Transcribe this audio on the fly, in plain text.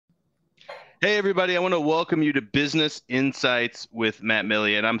Hey, everybody, I want to welcome you to Business Insights with Matt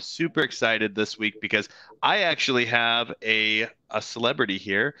Milia. And I'm super excited this week because I actually have a celebrity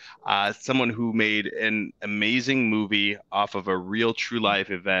here, someone who made an amazing movie off of a real true life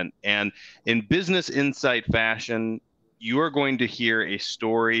event. And in Business Insight fashion, you are going to hear a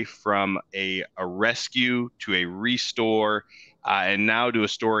story from a rescue to a restore. And now to a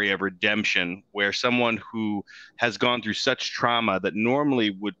story of redemption, where someone who has gone through such trauma that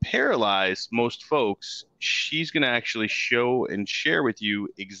normally would paralyze most folks, she's going to actually show and share with you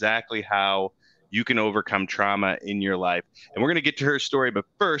exactly how you can overcome trauma in your life. And we're going to get to her story. But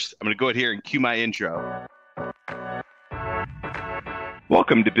first, I'm going to go ahead here and cue my intro.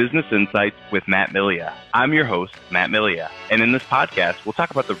 Welcome to Business Insights with Matt Milia. I'm your host, Matt Milia. And in this podcast, we'll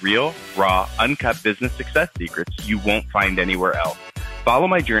talk about the real, raw, uncut business success secrets you won't find anywhere else. Follow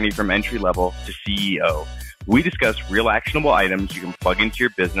my journey from entry level to CEO. We discuss real actionable items you can plug into your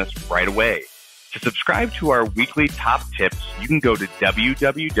business right away. To subscribe to our weekly top tips, you can go to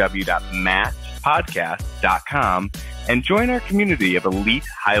www.mattpodcast.com and join our community of elite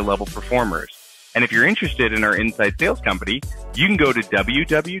high-level performers. And if you're interested in our inside sales company, you can go to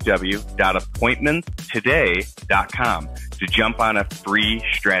www.appointmentstoday.com to jump on a free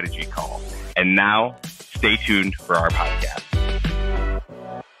strategy call. And now, stay tuned for our podcast.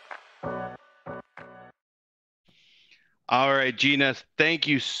 All right, Gina, thank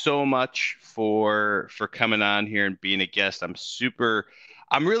you so much for coming on here and being a guest. I'm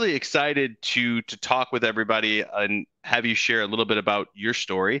really excited to talk with everybody and have you share a little bit about your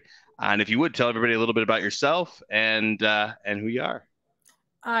story. And if you would tell everybody a little bit about yourself and who you are.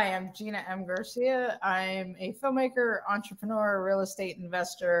 Hi, I'm Gina M. Garcia. I'm a filmmaker, entrepreneur, real estate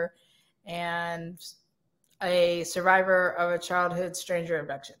investor, and a survivor of a childhood stranger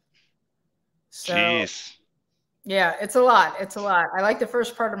abduction. So, jeez. Yeah, it's a lot. It's a lot. I like the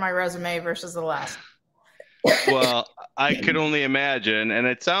first part of my resume versus the last. Well, I could only imagine. And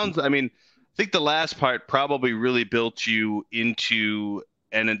it sounds, I think the last part probably really built you into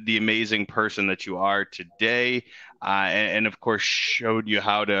the amazing person that you are today. And of course, showed you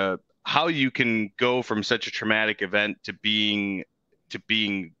how you can go from such a traumatic event to being the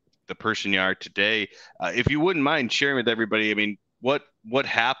person you are today. If you wouldn't mind sharing with everybody, what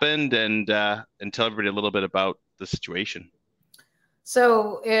happened and tell everybody a little bit about the situation.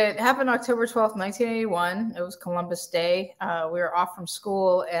 So it happened October 12th, 1981. It was Columbus Day. We were off from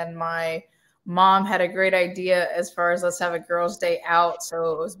school and my mom had a great idea as far as let's have a girls' day out.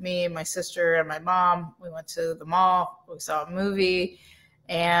 So it was me, my sister, and my mom. We went to the mall. We saw a movie.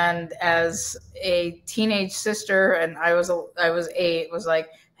 And as a teenage sister, and I was 8, was like,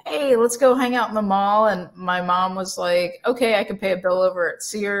 hey, let's go hang out in the mall. And my mom was like, okay, I can pay a bill over at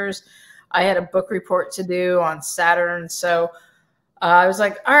Sears. I had a book report to do on Saturn. So I was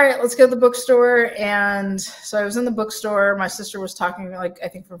like, all right, let's go to the bookstore. And so I was in the bookstore. My sister was talking, I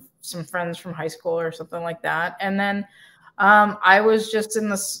think from some friends from high school or something like that. And then I was just in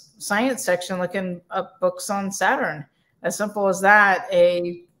the science section looking up books on Saturn. As simple as that.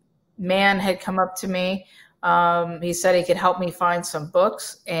 A man had come up to me. He said he could help me find some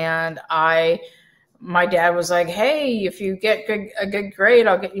books. And my dad was like, hey, if you get a good grade,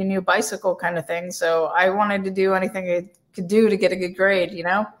 I'll get you a new bicycle kind of thing. So I wanted to do anything I could do to get a good grade,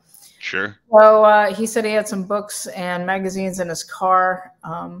 Sure. So he said he had some books and magazines in his car.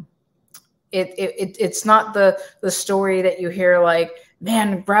 It's not the story that you hear, like,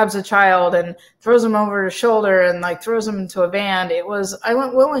 man grabs a child and throws him over his shoulder and throws him into a van. I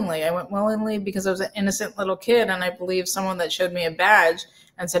went willingly because I was an innocent little kid. And I believe someone that showed me a badge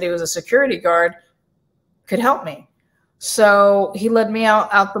and said he was a security guard could help me. So he led me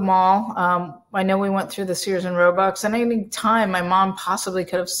out the mall. I know we went through the Sears and Roebucks, and any time my mom possibly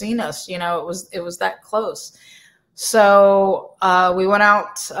could have seen us, it was that close. So we went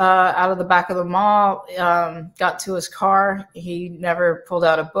out of the back of the mall, got to his car. He never pulled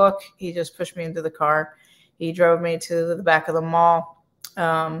out a book. He just pushed me into the car. He drove me to the back of the mall,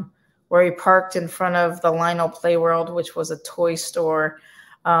 where he parked in front of the Lionel Playworld, which was a toy store.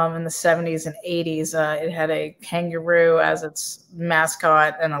 In the 70s and 80s, it had a kangaroo as its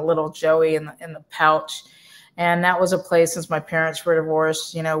mascot and a little Joey in the pouch. And that was a place, since my parents were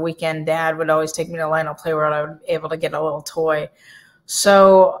divorced, weekend dad would always take me to Lionel Playworld. I would be able to get a little toy.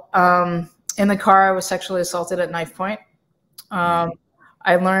 So in the car, I was sexually assaulted at knife point. I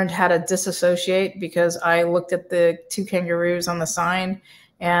learned how to disassociate because I looked at the 2 kangaroos on the sign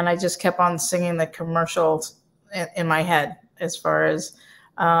and I just kept on singing the commercials in my head, as far as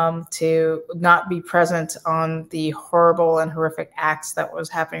to not be present on the horrible and horrific acts that was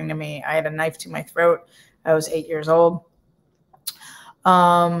happening to me. I had a knife to my throat. I was 8 years old.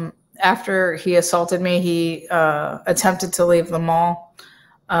 after he assaulted me, he attempted to leave the mall.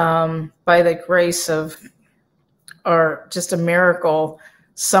 By the grace of, or just a miracle,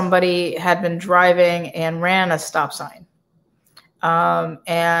 somebody had been driving and ran a stop sign.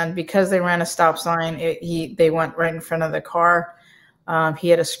 And because they ran a stop sign, they went right in front of the car. He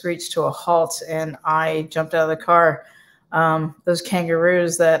had to screech to a halt, and I jumped out of the car. Those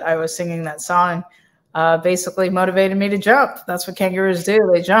kangaroos that I was singing that song basically motivated me to jump. That's what kangaroos do.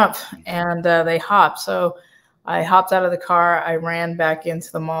 They jump and they hop. So I hopped out of the car. I ran back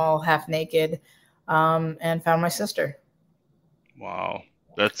into the mall half naked and found my sister. Wow.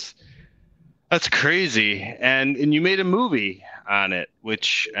 That's crazy. And you made a movie on it,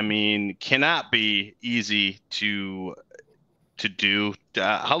 which, I mean, cannot be easy to do.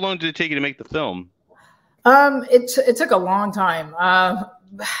 How long did it take you to make the film? It took a long time.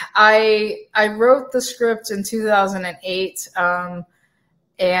 I wrote the script in 2008,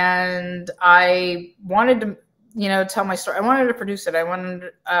 and I wanted to, tell my story. I wanted to produce it. I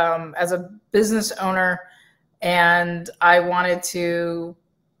wanted, as a business owner, and I wanted to,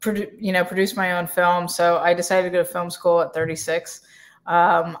 produce my own film. So I decided to go to film school at 36.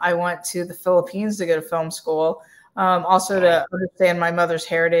 I went to the Philippines to go to film school. Also to understand my mother's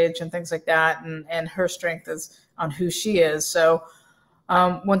heritage and things like that, and her strength is on who she is. So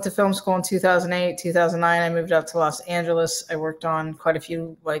went to film school in 2008, 2009. I moved out to Los Angeles. I worked on quite a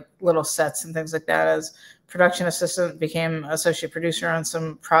few little sets and things like that as production assistant, became associate producer on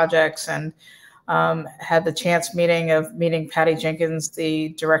some projects, and had the chance meeting Patty Jenkins, the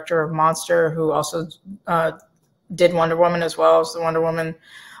director of Monster, who also did Wonder Woman as well as the Wonder Woman,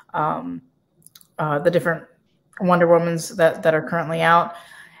 the different Wonder Womans that are currently out.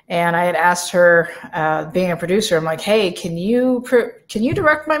 And I had asked her, being a producer, I'm like, hey, can you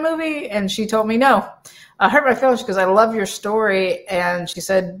direct my movie? And she told me no. I hurt my feelings because I love your story. And she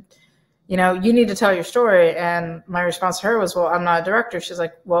said, you need to tell your story. And my response to her was, well, I'm not a director. She's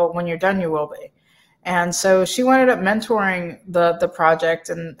like, well, when you're done, you will be. And so she ended up mentoring the project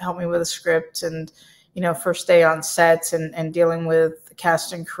and helped me with a script and, first day on sets and dealing with the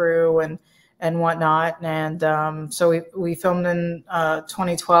cast and crew and whatnot. And so we filmed in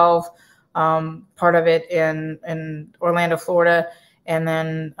 2012, part of it in Orlando, Florida, and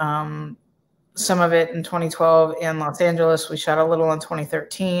then some of it in 2012 in Los Angeles. We shot a little in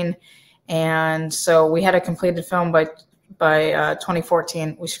 2013. And so we had a completed film by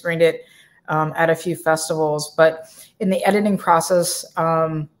 2014. We screened it at a few festivals. But in the editing process,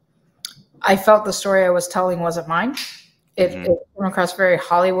 I felt the story I was telling wasn't mine. It came across very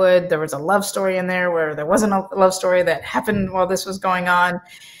Hollywood. There was a love story in there where there wasn't a love story that happened while this was going on.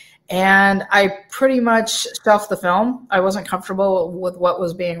 And I pretty much shelved the film. I wasn't comfortable with what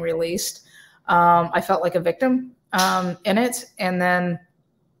was being released. I felt like a victim in it. And then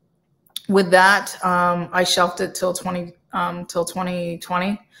with that, I shelved it till 2020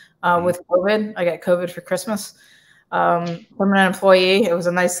 with COVID. I got COVID for Christmas. Permanent employee. It was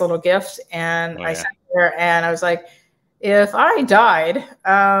a nice little gift. And I sat there and I was like, if I died,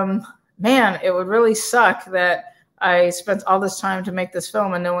 man, it would really suck that I spent all this time to make this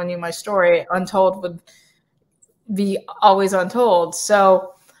film and no one knew my story. Untold would be always untold.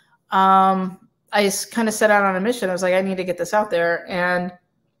 So I kind of set out on a mission. I was like, I need to get this out there. And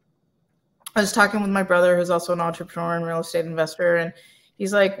I was talking with my brother, who's also an entrepreneur and real estate investor. And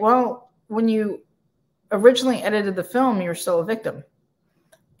he's like, well, when you originally edited the film, you were still a victim.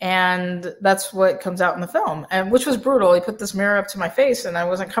 And that's what comes out in the film, and which was brutal. He put this mirror up to my face and I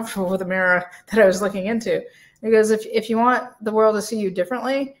wasn't comfortable with the mirror that I was looking into. Because if you want the world to see you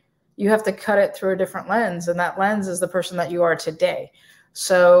differently, you have to cut it through a different lens. And that lens is the person that you are today.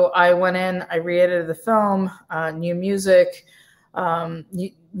 So I went in, I re-edited the film, new music,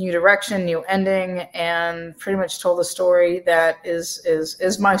 new direction, new ending, and pretty much told a story that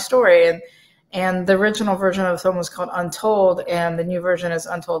is my story. And the original version of the film was called Untold, and the new version is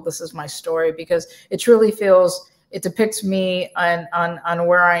Untold, This Is My Story, because it truly it depicts me on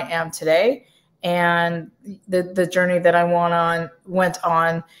where I am today and the journey that I went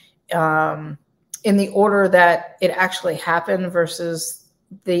on in the order that it actually happened versus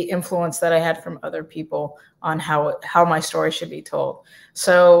the influence that I had from other people on how my story should be told.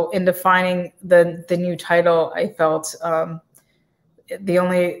 So in defining the new title, I felt the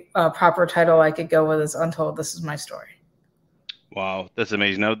only proper title I could go with is Untold, This Is My Story. Wow, that's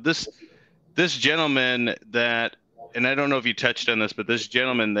amazing. Now, this gentleman that, and I don't know if you touched on this, but this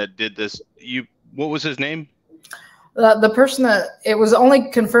gentleman that did this, what was his name? The person that, it was only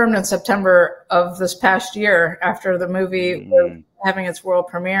confirmed in September of this past year after the movie was having its world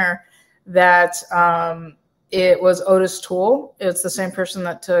premiere that it was Otis Toole. It's the same person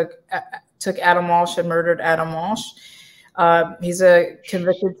that took Adam Walsh and murdered Adam Walsh. He's a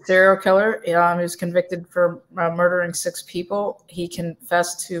convicted serial killer. Who's convicted for murdering 6 people. He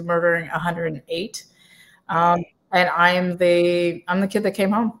confessed to murdering 108. And I'm the kid that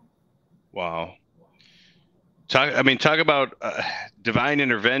came home. Wow. Talk about divine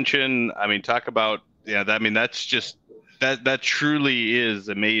intervention. Talk about, that's just, that truly is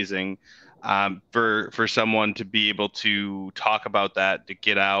amazing, for someone to be able to talk about that, to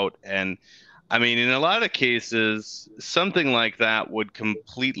get out. And in a lot of cases, something like that would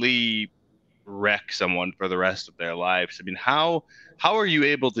completely wreck someone for the rest of their lives. How are you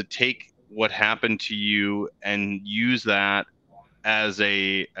able to take what happened to you and use that as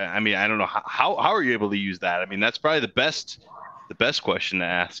I don't know, how are you able to use that? That's probably the best question to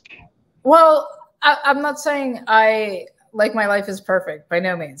ask. Well, I'm not saying my life is perfect, by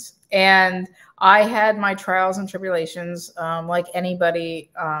no means. And I had my trials and tribulations, like anybody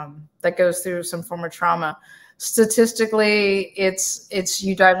that goes through some form of trauma. Statistically, it's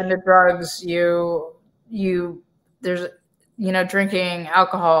you dive into drugs, there's drinking,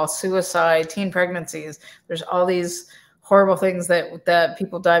 alcohol, suicide, teen pregnancies. There's all these horrible things that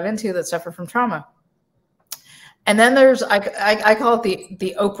people dive into that suffer from trauma. And then there's I call it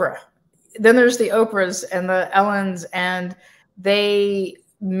the Oprah. Then there's the Oprahs and the Ellens, and they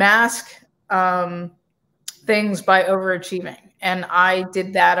mask things by overachieving. And I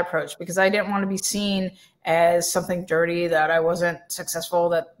did that approach because I didn't want to be seen as something dirty, that I wasn't successful,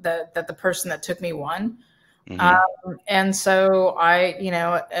 that the person that took me won. Mm-hmm. And so in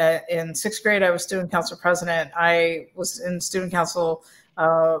 6th grade, I was student council president. I was in student council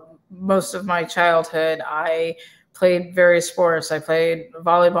most of my childhood. I played various sports. I played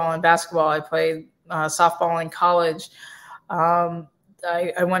volleyball and basketball. I played softball in college.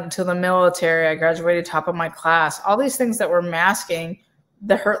 I went into the military. I graduated top of my class. All these things that were masking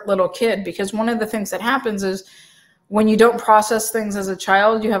the hurt little kid, because one of the things that happens is when you don't process things as a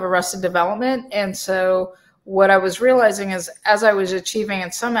child, you have arrested development. And so what I was realizing is, as I was achieving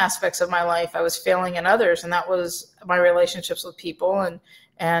in some aspects of my life, I was failing in others. And that was my relationships with people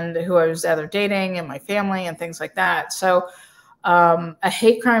and who I was either dating and my family and things like that. So a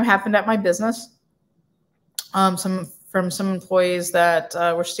hate crime happened at my business. From some employees that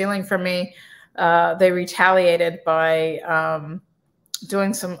were stealing from me. They retaliated by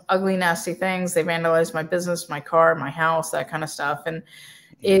doing some ugly, nasty things. They vandalized my business, my car, my house, that kind of stuff. And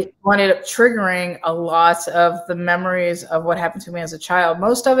it ended up triggering a lot of the memories of what happened to me as a child.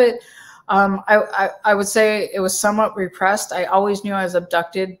 Most of it, I would say it was somewhat repressed. I always knew I was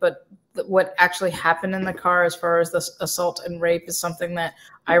abducted, but what actually happened in the car as far as the assault and rape is something that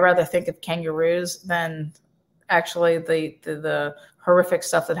I rather think of kangaroos than actually the horrific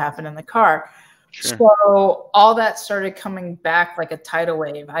stuff that happened in the car. Sure. So all that started coming back like a tidal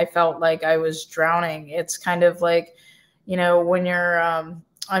wave. I felt like I was drowning. It's kind of like, when you're,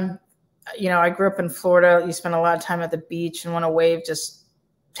 I grew up in Florida. You spend a lot of time at the beach, and when a wave just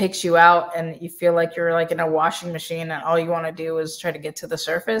takes you out and you feel like you're like in a washing machine and all you want to do is try to get to the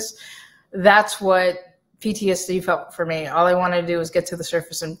surface. That's what PTSD felt for me. All I wanted to do was get to the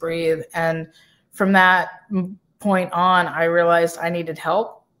surface and breathe. And from that point on, I realized I needed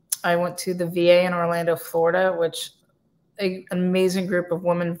help. I went to the VA in Orlando, Florida, which an amazing group of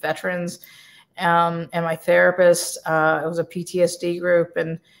women veterans, and my therapist. It was a PTSD group,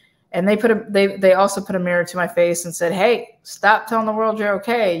 and they also put a mirror to my face and said, "Hey, stop telling the world you're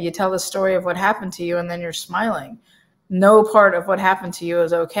okay. You tell the story of what happened to you, and then you're smiling. No part of what happened to you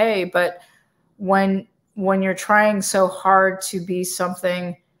is okay, but when you're trying so hard to be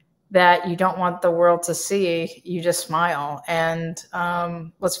something that you don't want the world to see, you just smile." And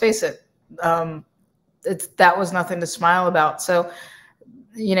let's face it, that was nothing to smile about. So,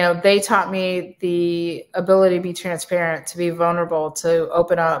 they taught me the ability to be transparent, to be vulnerable, to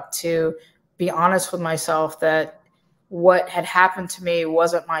open up, to be honest with myself that what had happened to me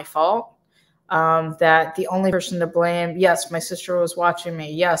wasn't my fault. That the only person to blame, yes, my sister was watching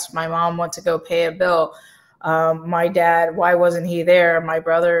me. Yes, my mom went to go pay a bill. My dad, why wasn't he there? My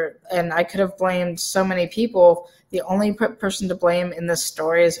brother, and I could have blamed so many people. The only person to blame in this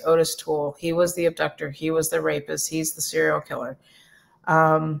story is Otis Toole. He was the abductor. He was the rapist. He's the serial killer.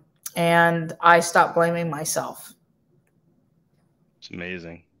 And I stopped blaming myself. It's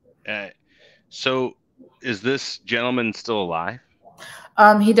amazing. So is this gentleman still alive?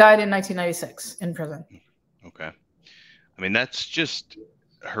 He died in 1996 in prison. Okay. That's just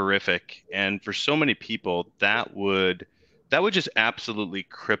horrific, and for so many people that would just absolutely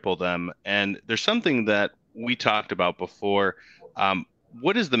cripple them. And there's something that we talked about before.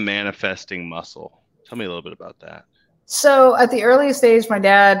 What is the manifesting muscle? Tell me a little bit about that. So at the earliest age, my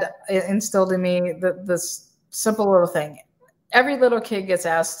dad instilled in me this simple little thing. Every little kid gets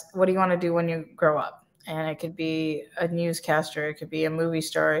asked, what do you want to do when you grow up? And it could be a newscaster, it could be a movie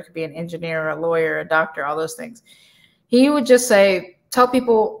star, it could be an engineer, a lawyer, a doctor, all those things. He would just say, tell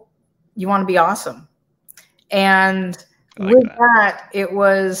people you want to be awesome. And with that, it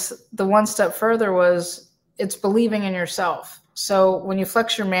was the one step further was it's believing in yourself. So when you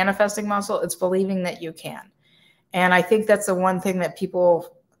flex your manifesting muscle, it's believing that you can. And I think that's the one thing that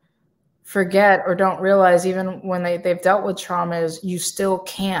people forget or don't realize, even when they've dealt with trauma, is you still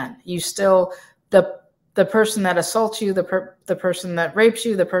can. You still, the person that assaults you, the person that rapes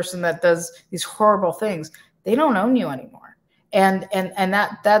you, the person that does these horrible things, they don't own you anymore. And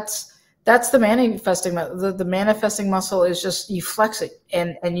that's the manifesting. The manifesting muscle is just you flex it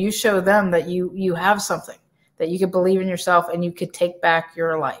and you show them that you have something, that you could believe in yourself and you could take back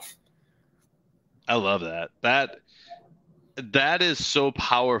your life. I love that. That is so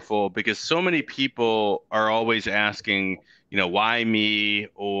powerful, because so many people are always asking, why me?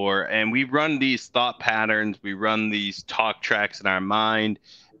 And we run these thought patterns, we run these talk tracks in our mind.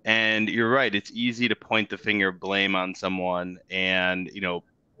 And you're right, it's easy to point the finger of blame on someone. And,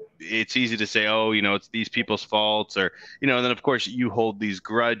 it's easy to say, oh, it's these people's faults, or, and then of course you hold these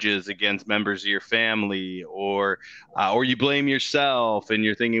grudges against members of your family, or you blame yourself and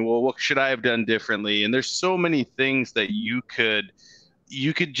you're thinking, well, what should I have done differently? And there's so many things that you could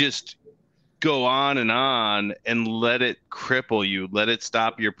just go on and let it cripple you, let it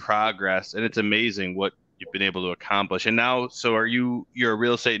stop your progress. And it's amazing what you've been able to accomplish. And now, so you're a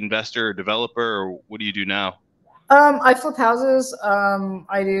real estate investor or developer, or what do you do now? I flip houses.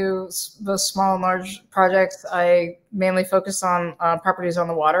 I do both small and large projects. I mainly focus on properties on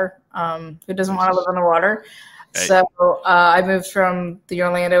the water. Who doesn't want to live on the water? Hey. So I moved from the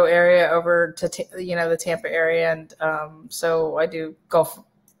Orlando area over to the Tampa area, and so I do Gulf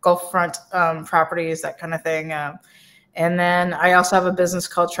front properties, that kind of thing. And then I also have a business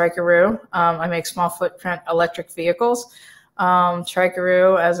called Trikaroo. I make small footprint electric vehicles.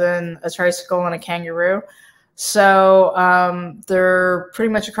 Trikaroo, as in a tricycle and a kangaroo. So they're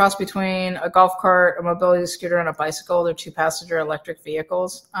pretty much a cross between a golf cart, a mobility scooter, and a bicycle. They're 2-passenger electric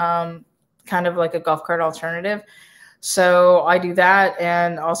vehicles, kind of like a golf cart alternative. So I do that.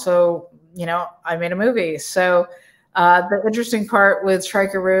 And also, I made a movie. So the interesting part with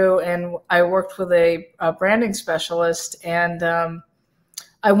Trikaroo, and I worked with a branding specialist, and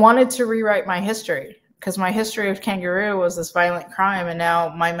I wanted to rewrite my history, because my history of kangaroo was this violent crime, and now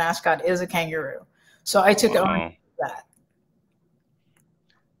my mascot is a kangaroo. So I took on that.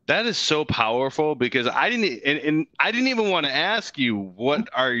 That is so powerful, because I didn't even want to ask you what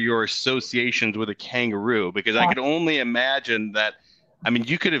are your associations with a kangaroo, because I could only imagine that. I mean,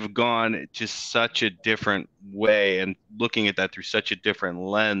 you could have gone to such a different way and looking at that through such a different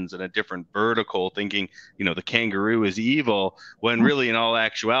lens and a different vertical, thinking, the kangaroo is evil, when really in all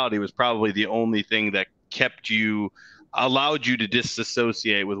actuality was probably the only thing that allowed you to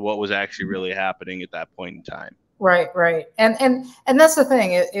disassociate with what was actually really happening at that point in time. Right. And that's the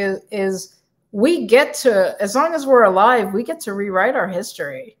thing is we get to, as long as we're alive, we get to rewrite our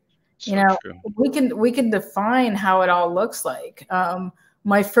history. True. We can define how it all looks like.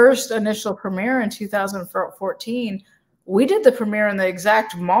 My first initial premiere in 2014, we did the premiere in the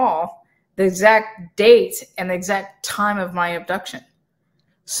exact mall, the exact date, and the exact time of my abduction.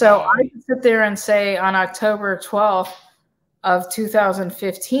 So I could sit there and say on October 12th of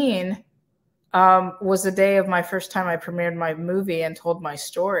 2015 was the day of my first time I premiered my movie and told my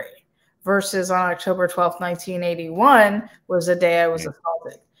story, versus on October 12th, 1981 was the day I was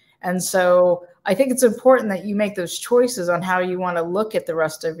assaulted. And so I think it's important that you make those choices on how you want to look at the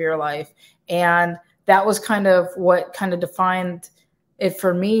rest of your life. And that was kind of what kind of defined it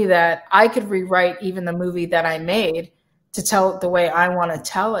for me, that I could rewrite even the movie that I made to tell it the way I want to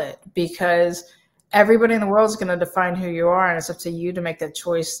tell it, because everybody in the world is going to define who you are, and it's up to you to make that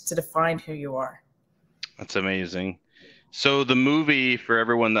choice to define who you are. That's amazing. So the movie, for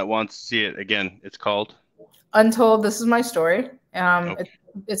everyone that wants to see it, again, it's called Untold. This is my story.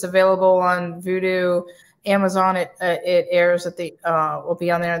 It's available on Vudu, Amazon. It airs at will be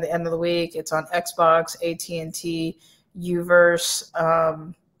on there at the end of the week. It's on Xbox, AT&T,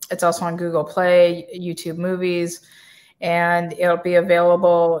 Uverse. It's also on Google Play, YouTube Movies, and it'll be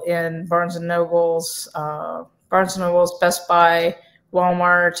available in Barnes & Noble's, Best Buy,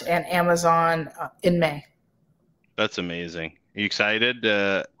 Walmart, and Amazon in May. That's amazing. Are you excited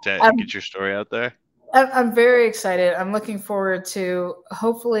to get your story out there? I'm very excited. I'm looking forward to,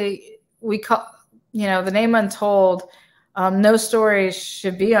 hopefully the name Untold. No story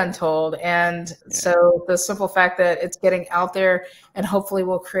should be untold. And so the simple fact that it's getting out there and hopefully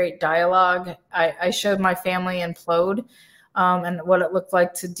will create dialogue. I showed my family Implode, and what it looked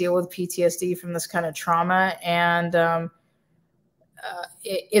like to deal with PTSD from this kind of trauma. And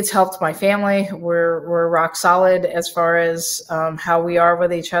it's helped my family. We're rock solid as far as how we are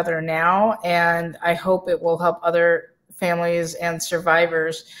with each other now. And I hope it will help other families and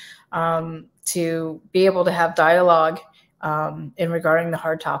survivors to be able to have dialogue in regarding the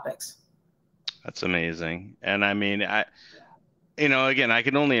hard topics. That's amazing. And I mean, again, I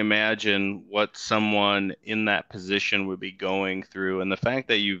can only imagine what someone in that position would be going through. And the fact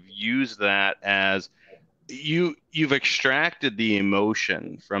that you've used that as you've extracted the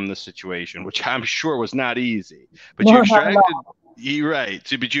emotion from the situation, which I'm sure was not easy, but you extracted, you're right.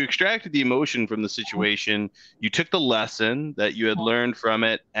 So, but you extracted the emotion from the situation. You took the lesson that you had learned from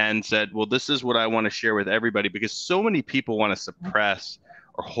it and said, well, this is what I want to share with everybody, because so many people want to suppress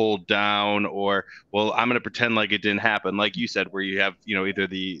or hold down, or, well, I'm going to pretend like it didn't happen. Like you said, where you have, either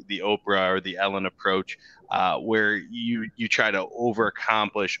the Oprah or the Ellen approach, where you try to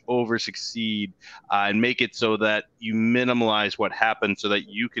overaccomplish, over succeed, and make it so that you minimize what happened so that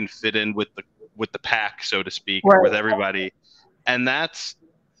you can fit in with the pack, so to speak, or with everybody. And I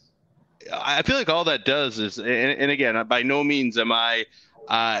feel like all that does is, and again, by no means am I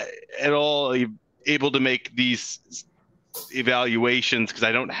at all able to make these evaluations, because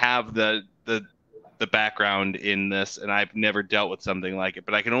I don't have the background in this, and I've never dealt with something like it.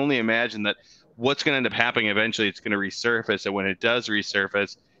 But I can only imagine that what's going to end up happening eventually, it's going to resurface, and when it does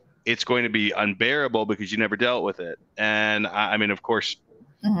resurface, it's going to be unbearable because you never dealt with it. And I mean, of course,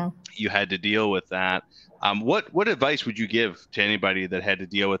 you had to deal with that. What advice would you give to anybody that had to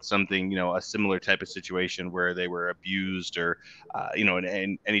deal with something, a similar type of situation where they were abused, or,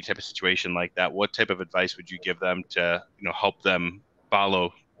 in any type of situation like that? What type of advice would you give them to, help them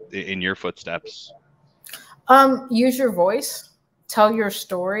follow in your footsteps? Use your voice, tell your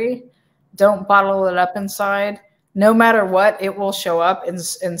story, don't bottle it up inside. No matter what, it will show up in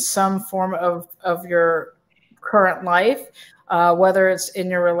some form of your current life. Whether it's in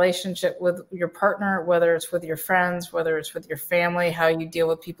your relationship with your partner, whether it's with your friends, whether it's with your family, how you deal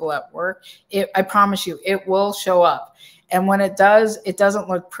with people at work, I promise you, it will show up. And when it does, it doesn't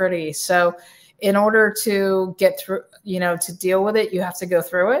look pretty. So in order to get through, to deal with it, you have to go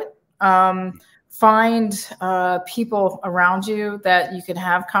through it. Find people around you that you can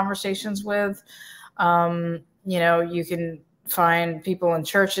have conversations with. You can find people in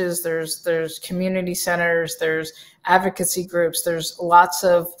churches, there's community centers, there's advocacy groups, there's lots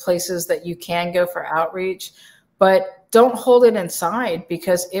of places that you can go for outreach, but don't hold it inside,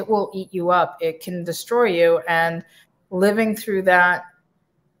 because it will eat you up. It can destroy you. And living through that,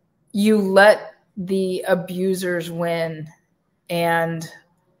 you let the abusers win. And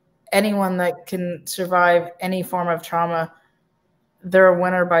anyone that can survive any form of trauma, they're a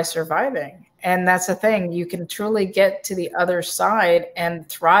winner by surviving. And that's the thing. You can truly get to the other side and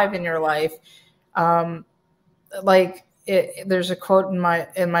thrive in your life. There's a quote in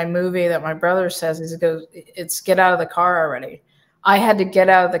my movie that my brother says, he goes, "It's get out of the car already." I had to get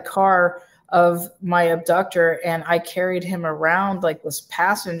out of the car of my abductor, and I carried him around like this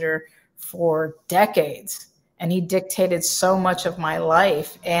passenger for decades. And he dictated so much of my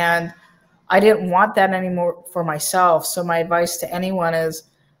life. And I didn't want that anymore for myself. So my advice to anyone is,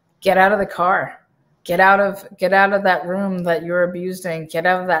 get out of the car, get out of that room that you're abused in, get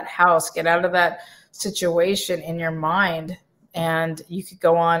out of that house, get out of that situation in your mind, and you could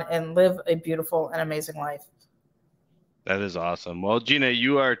go on and live a beautiful and amazing life. That is awesome. Well, Gina,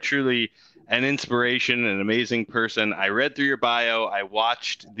 you are truly an inspiration, an amazing person. I read through your bio. I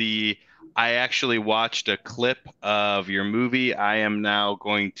actually watched a clip of your movie. I am now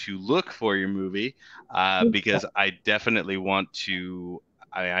going to look for your movie because I definitely want to.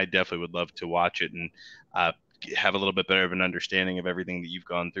 I definitely would love to watch it and have a little bit better of an understanding of everything that you've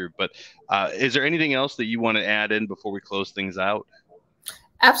gone through. But is there anything else that you want to add in before we close things out?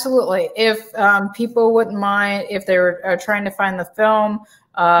 Absolutely. If people wouldn't mind, if they were trying to find the film,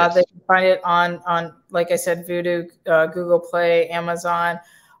 yes, they can find it on, like I said, Vudu, Google Play, Amazon.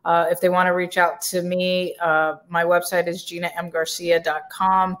 If they want to reach out to me, my website is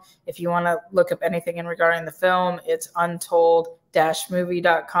GinaMGarcia.com. If you want to look up anything in regarding the film, it's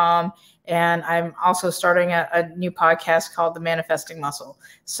Untold-movie.com. And I'm also starting a new podcast called The Manifesting Muscle.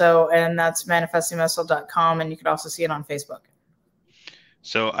 And that's manifestingmuscle.com. And you can also see it on Facebook.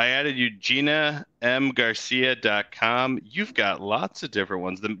 So I added you, GinaMGarcia.com. You've got lots of different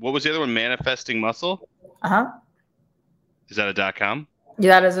ones. What was the other one? Manifesting Muscle? Uh-huh. Is that a .com?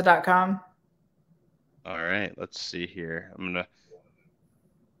 Yeah, that is a .com. All right, let's see here. I'm gonna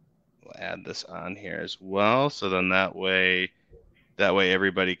add this on here as well, so then that way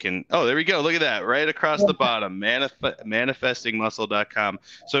everybody can. Oh, there we go. Look at that, right across the bottom, manifestingmuscle.com.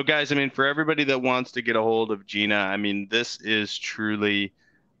 So guys, I mean, for everybody that wants to get a hold of Gina, I mean, this is truly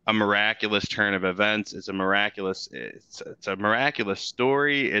a miraculous turn of events. It's a miraculous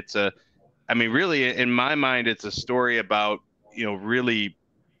story. I mean, really, in my mind, it's a story about, really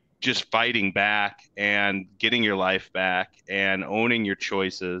just fighting back and getting your life back and owning your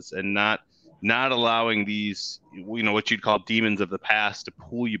choices and not allowing these, what you'd call demons of the past to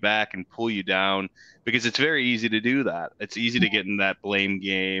pull you back and pull you down, because it's very easy to do that. It's easy to get in that blame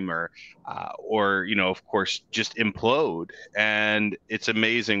game or of course just implode. And it's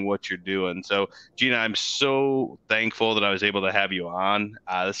amazing what you're doing. So Gina, I'm so thankful that I was able to have you on.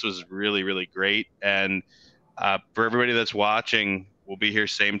 This was really, really great. And for everybody that's watching, we'll be here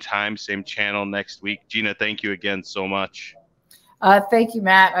same time, same channel next week. Gina, thank you again so much. Thank you,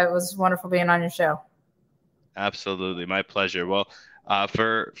 Matt. It was wonderful being on your show. Absolutely, my pleasure. Well,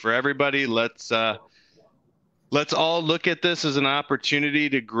 for everybody, let's all look at this as an opportunity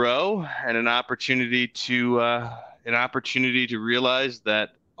to grow and an opportunity to realize that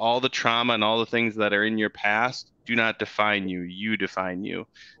all the trauma and all the things that are in your past do not define you. You define you.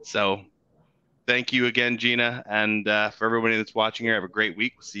 So thank you again, Gina. And for everybody that's watching here, have a great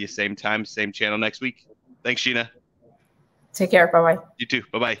week. We'll see you same time, same channel next week. Thanks, Gina. Take care. Bye-bye. You too.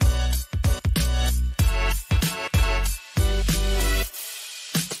 Bye-bye.